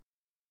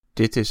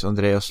Dit is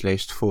Andreas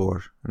leest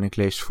voor en ik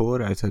lees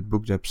voor uit het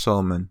boek der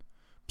Psalmen,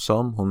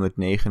 Psalm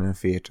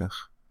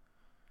 149.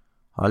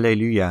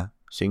 Halleluja,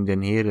 zing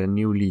den Heere een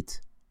nieuw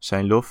lied,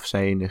 zijn lof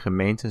zij in de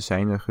gemeente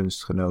zijner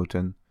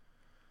gunstgenoten.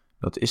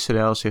 Dat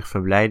Israël zich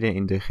verblijde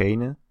in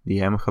degene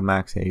die hem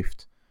gemaakt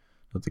heeft,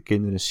 dat de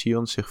kinderen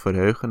Sions zich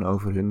verheugen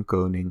over hun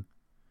koning.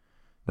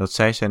 Dat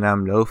zij zijn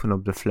naam loven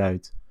op de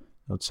fluit,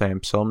 dat zij een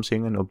psalm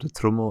zingen op de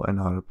trommel en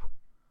harp.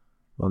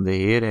 Want de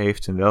Heere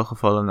heeft een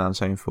welgevallen aan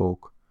zijn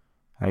volk.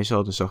 Hij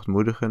zal de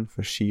zachtmoedigen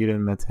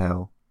versieren met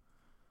heil.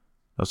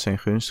 Dat zijn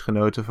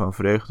gunstgenoten van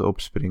vreugde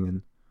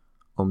opspringen,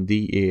 om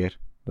die eer,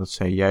 dat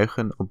zij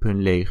juichen op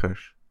hun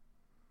legers.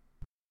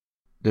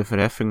 De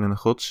verheffingen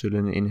Gods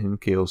zullen in hun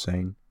keel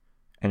zijn,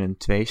 en een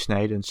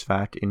tweesnijdend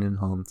zwaard in hun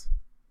hand.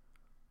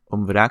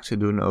 Om wraak te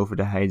doen over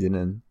de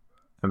heidenen,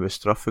 en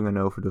bestraffingen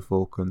over de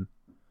volken.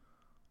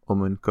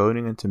 Om hun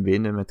koningen te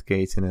binden met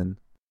ketenen,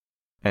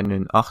 en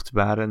hun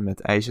achtbaren met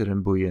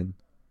ijzeren boeien.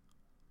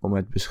 Om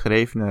het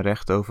beschrevene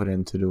recht over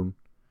hen te doen.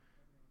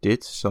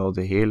 Dit zal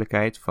de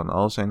heerlijkheid van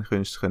al zijn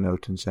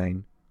gunstgenoten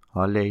zijn.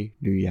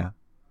 Halleluja.